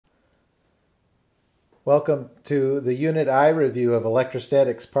Welcome to the Unit I review of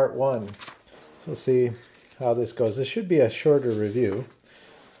Electrostatics Part 1. So we'll see how this goes. This should be a shorter review.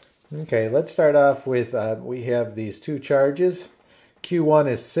 Okay, let's start off with, we have these two charges. Q1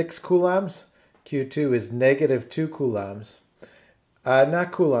 is 6 coulombs. Q2 is negative 2 coulombs.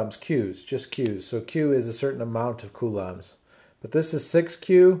 Not coulombs, Qs, just Qs. So Q is a certain amount of coulombs. But this is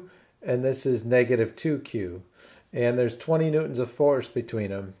 6Q and this is negative 2Q. And there's 20 newtons of force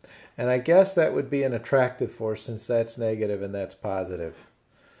between them. And I guess that would be an attractive force since that's negative and that's positive.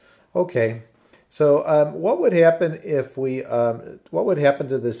 Okay, so what would happen if we, what would happen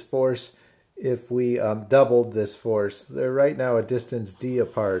to this force if we doubled this force? They're right now a distance d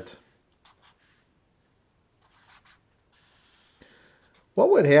apart. What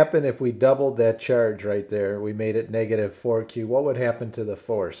would happen if we doubled that charge right there? We made it negative 4Q. What would happen to the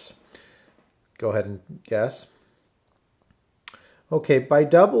force? Go ahead and guess. Okay, by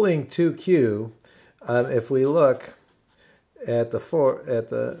doubling 2Q, if we look at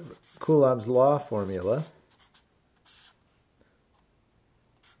the Coulomb's law formula,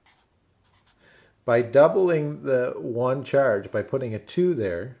 by doubling the one charge, by putting a 2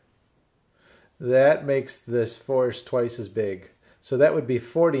 there, that makes this force twice as big. So that would be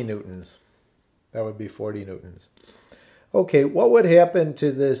 40 newtons. That would be 40 newtons. Okay, what would happen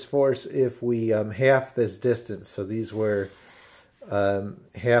to this force if we half this distance? So these were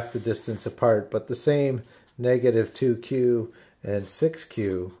half the distance apart, but the same negative 2Q and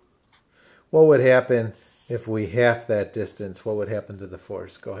 6Q. What would happen if we half that distance? What would happen to the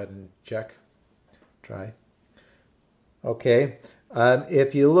force? Go ahead and check. Try. Okay,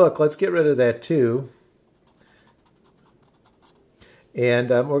 if you look, let's get rid of that 2. And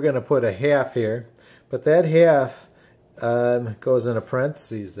we're going to put a half here, but that half goes in a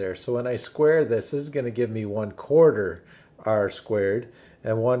parentheses there. So when I square this is going to give me 1/4 r squared,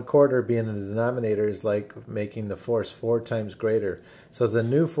 and 1/4 being in the denominator is like making the force 4 times greater. So the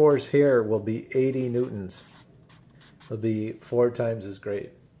new force here will be 80 newtons. It'll be 4 times as great.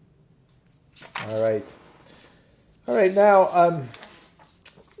 All right. All right, now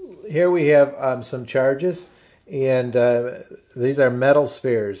here we have some charges. And these are metal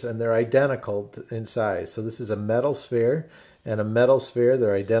spheres, and they're identical in size. So this is a metal sphere and a metal sphere.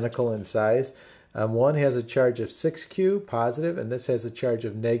 They're identical in size. One has a charge of 6Q, positive, and this has a charge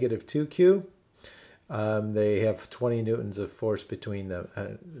of negative 2Q. They have 20 newtons of force between them.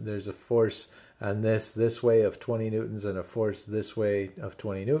 There's a force on this way of 20 newtons and a force this way of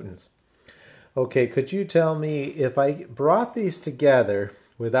 20 newtons. Okay, could you tell me if I brought these together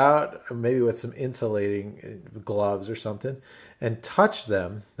without, maybe with some insulating gloves or something, and touch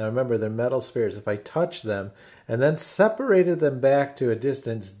them. Now remember, they're metal spheres. If I touch them and then separated them back to a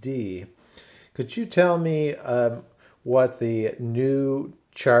distance d, could you tell me what the new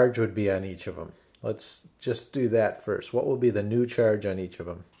charge would be on each of them? Let's just do that first. What will be the new charge on each of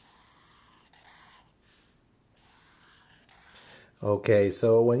them? Okay,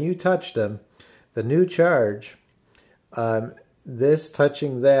 so when you touch them, the new charge, this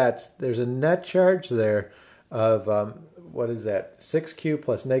touching that, there's a net charge there of, what is that? 6Q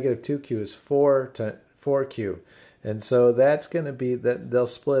plus negative 2Q is 4Q. And so that's going to be, that they'll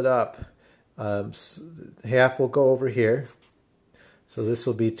split up. Half will go over here. So this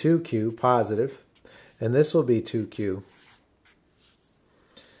will be 2Q positive, and this will be 2Q.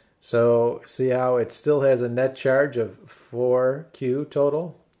 So see how it still has a net charge of 4Q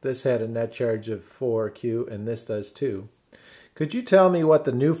total? This had a net charge of 4Q, and this does too. Could you tell me what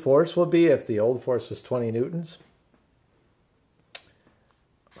the new force will be if the old force was 20 newtons?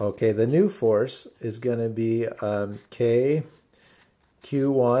 Okay, the new force is going to be K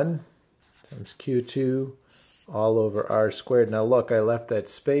Q1 times Q2 all over R squared. Now look, I left that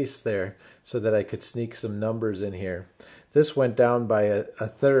space there so that I could sneak some numbers in here. This went down by a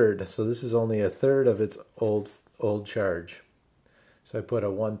third, so this is only a third of its old charge. So I put a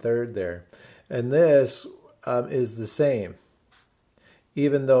 1/3 there. And this is the same,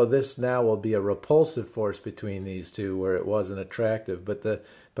 even though this now will be a repulsive force between these two where it wasn't attractive, but the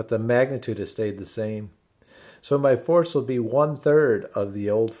magnitude has stayed the same. So my force will be 1/3 of the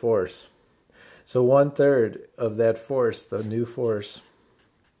old force. So 1/3 of that force, the new force,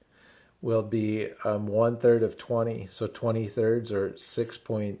 will be 1/3 of 20. So 20 thirds or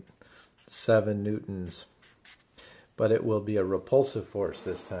 6.7 newtons. But it will be a repulsive force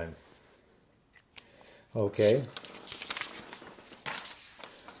this time. Okay.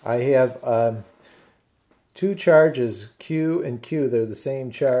 I have two charges, Q and Q. They're the same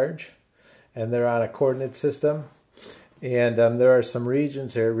charge, and they're on a coordinate system. And there are some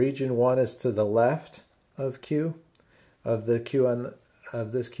regions here. Region 1 is to the left of Q, of the Q on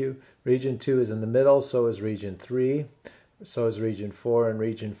of this Q. Region 2 is in the middle, so is region 3. So is region 4, and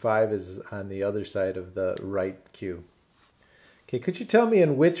region 5 is on the other side of the right Q. Okay, could you tell me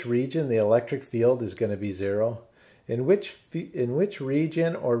in which region the electric field is going to be 0? In which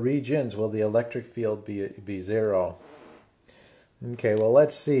region or regions will the electric field be 0? Okay, well,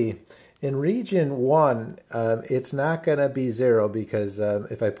 let's see. In region 1, it's not going to be 0 because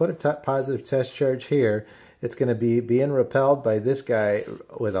if I put a positive test charge here, it's going to be being repelled by this guy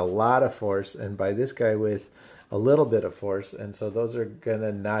with a lot of force and by this guy with a little bit of force, and so those are going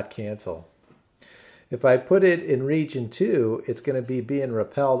to not cancel. If I put it in region 2, it's going to be being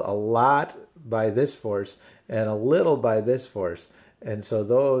repelled a lot by this force and a little by this force. And so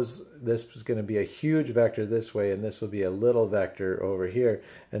this is going to be a huge vector this way, and this will be a little vector over here.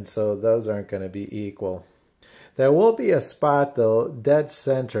 And so those aren't going to be equal. There will be a spot, though, dead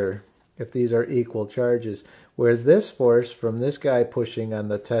center, if these are equal charges, where this force from this guy pushing on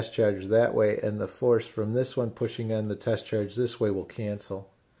the test charge that way and the force from this one pushing on the test charge this way will cancel.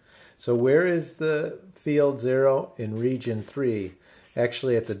 So where is the field 0? In region 3,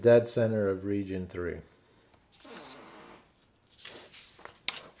 actually at the dead center of region 3.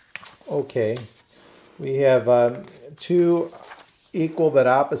 Okay, we have two equal but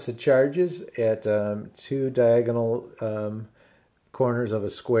opposite charges at two diagonal corners of a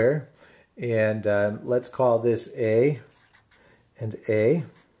square. And let's call this A and A.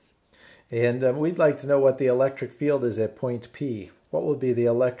 And we'd like to know what the electric field is at point P. What will be the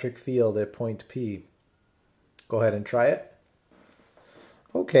electric field at point P? Go ahead and try it.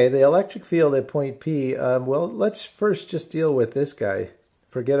 Okay, the electric field at point P, well, let's first just deal with this guy.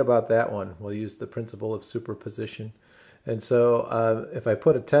 Forget about that one. We'll use the principle of superposition. And so if I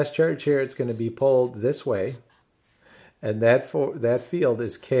put a test charge here, it's going to be pulled this way. And that field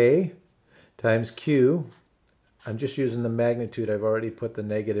is K times Q. I'm just using the magnitude. I've already put the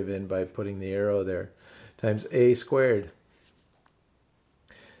negative in by putting the arrow there. Times A squared.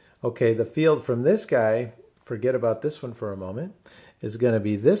 Okay, the field from this guy, forget about this one for a moment, is going to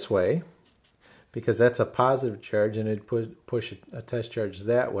be this way, because that's a positive charge, and it'd push a test charge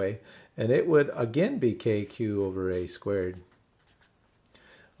that way, and it would again be KQ over A squared.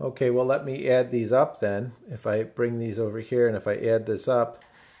 Okay, well, let me add these up then. If I bring these over here, and if I add this up,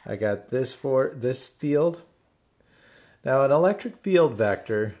 I got this for this field. Now, an electric field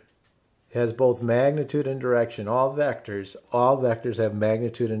vector has both magnitude and direction. All vectors have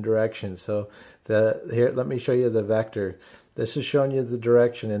magnitude and direction. So here, let me show you the vector. This is showing you the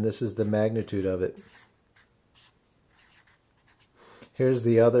direction, and this is the magnitude of it. Here's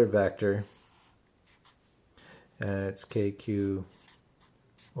the other vector. It's KQ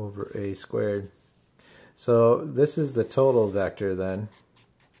over A squared. So this is the total vector then.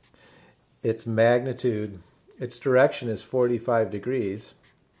 Its magnitude, its direction is 45 degrees.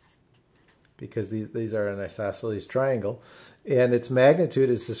 Because these are an isosceles triangle, and its magnitude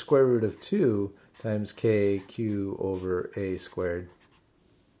is the square root of 2 times KQ over A squared.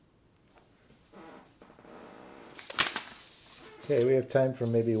 Okay, we have time for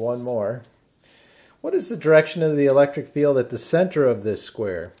maybe one more. What is the direction of the electric field at the center of this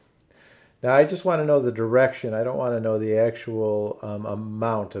square? Now, I just want to know the direction. I don't want to know the actual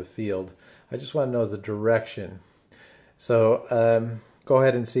amount of field. I just want to know the direction. So, go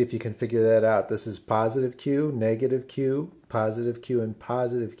ahead and see if you can figure that out. This is positive Q, negative Q, positive Q, and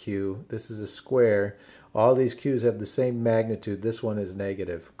positive Q. This is a square. All these Q's have the same magnitude. This one is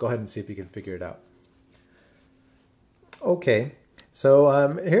negative. Go ahead and see if you can figure it out. Okay,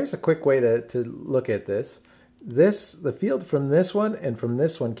 so here's a quick way to look at this. The field from this one and from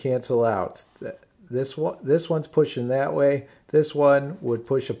this one cancel out. This one's pushing that way. This one would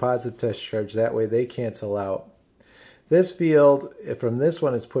push a positive test charge that way. They cancel out. This field from this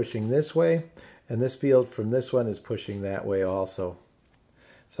one is pushing this way, and this field from this one is pushing that way also.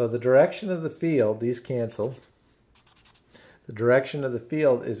 So the direction of the field, these cancel. The direction of the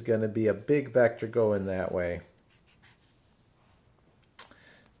field is going to be a big vector going that way.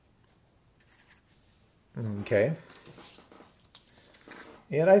 Okay.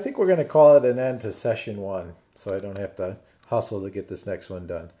 And I think we're going to call it an end to session 1, so I don't have to hustle to get this next one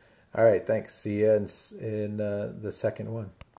done. All right, thanks. See you in the second one.